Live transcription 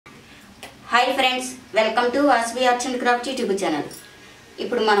Hi friends, welcome to Vasavi-Arts&Crafts YouTube channel.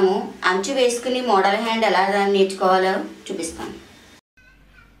 ఇప్పుడు మనము అంచు వేసుకుని మోడల్ హ్యాండ్ ఎలా నేర్చుకోవాలో చూపిస్తాను.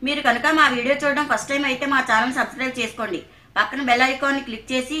 మీరు కనుక మా వీడియో చూడడం ఫస్ట్ టైం అయితే మా ఛానల్ సబ్స్క్రైబ్ చేసుకోండి. పక్కన బెల్ ఐకాన్ని క్లిక్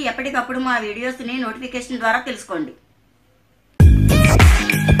చేసి ఎప్పటికప్పుడు మా వీడియోస్ని నోటిఫికేషన్ ద్వారా తెలుసుకోండి.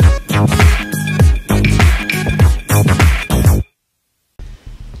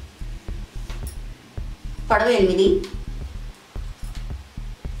 పొడవు 8,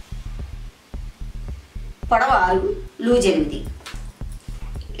 పొడవు 6, లూజ్ 8.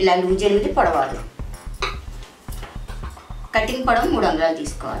 ఇలా లూజ్ 8, పొడవు 6. కటింగ్ పొడవు 3 అంగుళాలు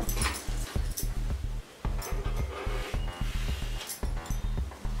తీసుకోవాలి.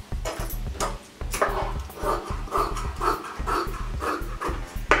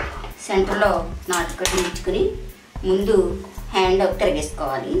 సెంటర్లో నాటు కట్టు ఇచ్చుకుని ముందు హ్యాండ్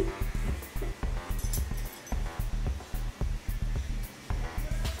తిరిగేసుకోవాలి.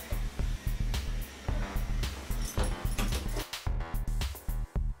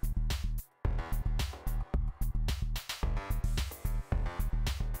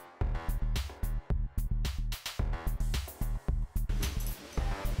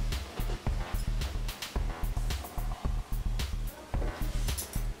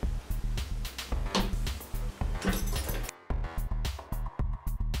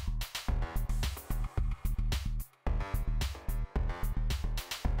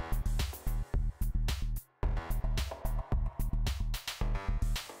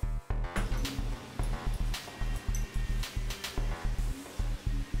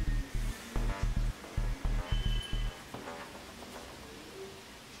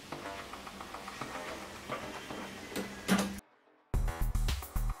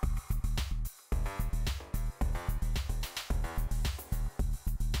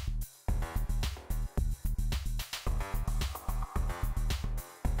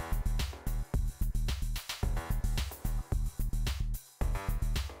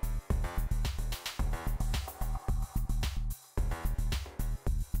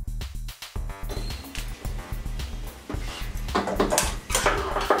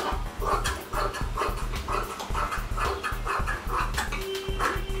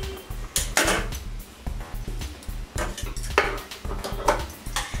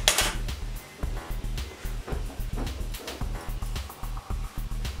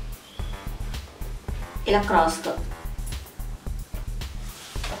 ఇలా క్రాస్గా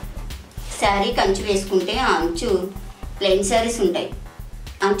శారీకి అంచు వేసుకుంటే ఆ అంచు ప్లెయిన్ శారీస్ ఉంటాయి,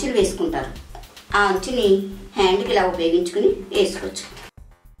 అంచులు వేసుకుంటారు. ఆ అంచుని హ్యాండ్కి ఇలా ఉపయోగించుకుని వేసుకోవచ్చు.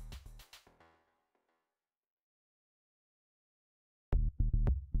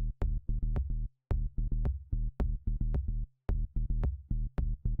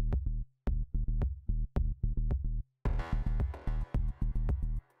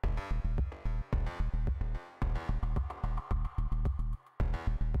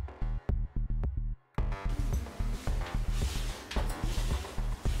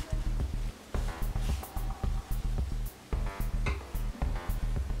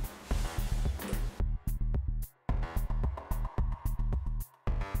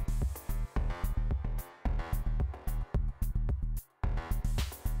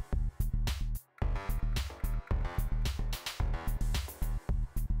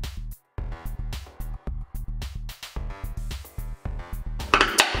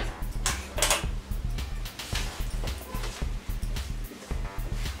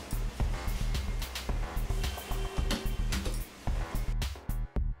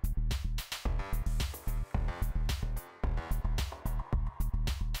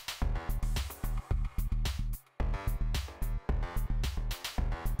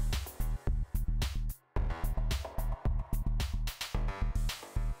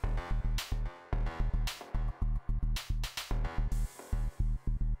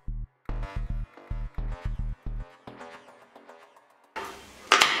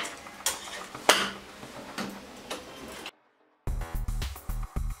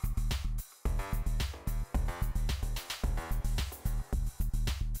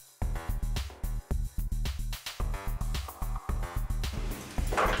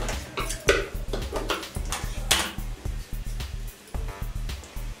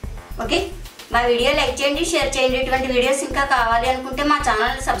 ఓకే, మా వీడియో లైక్ చేయండి, షేర్ చేయండి. ఇటువంటి వీడియోస్ ఇంకా కావాలి అనుకుంటే మా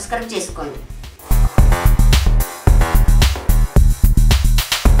ఛానల్ని సబ్స్క్రైబ్ చేసుకోండి.